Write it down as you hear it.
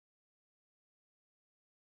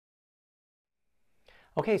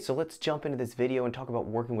Okay, so let's jump into this video and talk about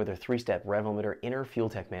working with our three-step rev limiter in our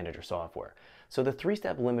FTManager software. So the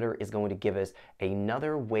three-step limiter is going to give us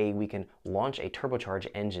another way we can launch a turbocharged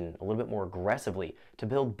engine a little bit more aggressively to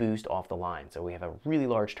build boost off the line. So we have a really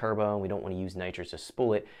large turbo and we don't want to use nitrous to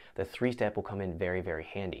spool it. The three-step will come in very, very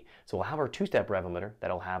handy. So we'll have our two-step rev limiter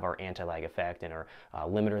that'll have our anti-lag effect and our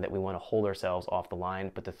limiter that we want to hold ourselves off the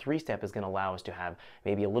line. But the three-step is going to allow us to have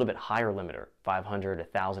maybe a little bit higher limiter, 500,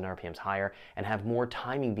 1,000 RPMs higher, and have more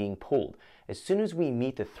timing being pulled. As soon as we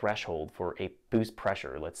meet the threshold for a boost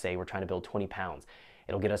pressure, let's say we're trying to build 20 pounds,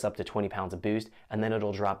 it'll get us up to 20 pounds of boost, and then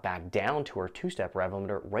it'll drop back down to our two-step rev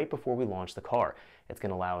limiter right before we launch the car. It's going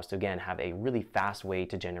to allow us to, again, have a really fast way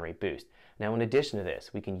to generate boost. Now, in addition to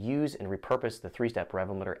this, we can use and repurpose the three-step rev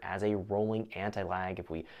limiter as a rolling anti-lag if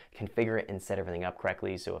we configure it and set everything up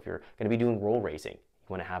correctly. So if you're going to be doing roll racing,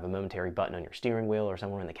 you want to have a momentary button on your steering wheel or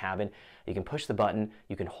somewhere in the cabin, you can push the button,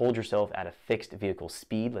 you can hold yourself at a fixed vehicle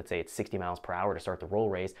speed, let's say it's 60 miles per hour to start the roll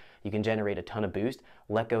race, you can generate a ton of boost,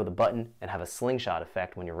 let go of the button, and have a slingshot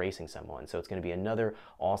effect when you're racing someone. So it's going to be another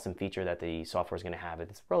awesome feature that the software is going to have.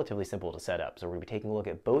 It's relatively simple to set up. So we're going to be taking a look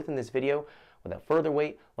at both in this video. Without further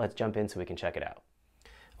wait, let's jump in so we can check it out.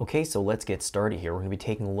 Okay, so let's get started here. We're going to be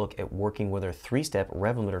taking a look at working with our three-step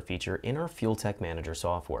rev limiter feature in our FTManager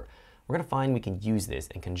software. We're going to find we can use this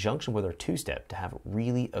in conjunction with our two-step to have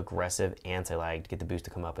really aggressive anti-lag to get the boost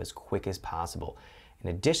to come up as quick as possible. In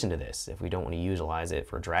addition to this, if we don't want to utilize it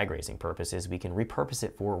for drag racing purposes, we can repurpose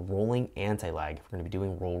it for rolling anti-lag if we're going to be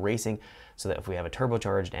doing roll racing, so that if we have a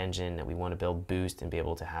turbocharged engine that we want to build boost and be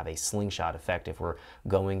able to have a slingshot effect if we're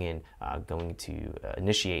going to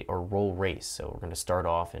initiate or roll race. So we're going to start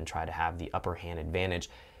off and try to have the upper hand advantage.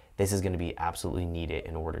 This is going to be absolutely needed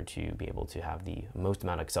in order to be able to have the most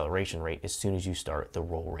amount of acceleration rate as soon as you start the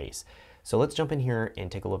roll race. So let's jump in here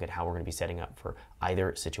and take a look at how we're going to be setting up for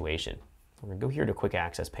either situation. We're going to go here to Quick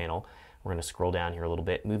Access Panel. We're going to scroll down here a little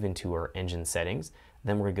bit, move into our engine settings.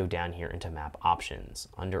 Then we're going to go down here into Map Options.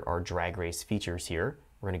 Under our drag race features here,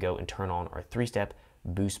 we're going to go and turn on our three-step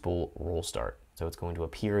boost spool roll start. So it's going to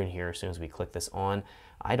appear in here as soon as we click this on.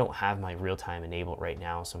 I don't have my real-time enabled right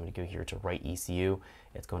now, so I'm going to go here to write ECU.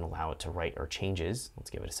 It's going to allow it to write our changes. Let's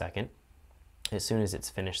give it a second. As soon as it's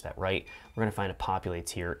finished that write, we're going to find it populates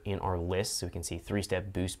here in our list so we can see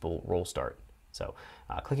three-step boost spool roll start. So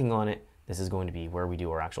clicking on it, this is going to be where we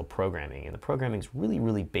do our actual programming. And the programming is really,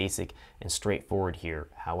 really basic and straightforward here.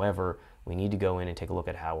 However, we need to go in and take a look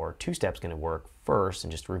at how our two-step is going to work first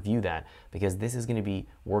and just review that, because this is going to be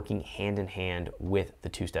working hand in hand with the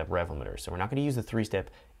two-step rev limiter. So we're not going to use the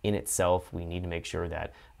three-step in itself. We need to make sure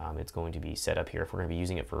that it's going to be set up here if we're going to be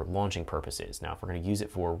using it for launching purposes. Now, if we're going to use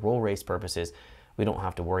it for roll race purposes, we don't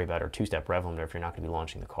have to worry about our two-step rev limiter if you're not going to be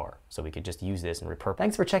launching the car. So we could just use this and repurpose.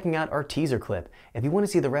 Thanks for checking out our teaser clip. If you want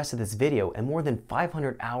to see the rest of this video and more than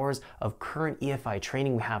 500 hours of current EFI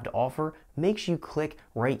training we have to offer, make sure you click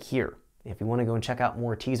right here. If you want to go and check out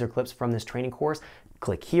more teaser clips from this training course,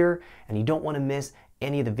 click here. And you don't want to miss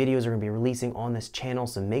any of the videos we're going to be releasing on this channel,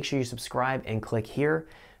 so make sure you subscribe and click here.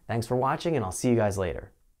 Thanks for watching, and I'll see you guys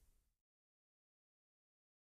later.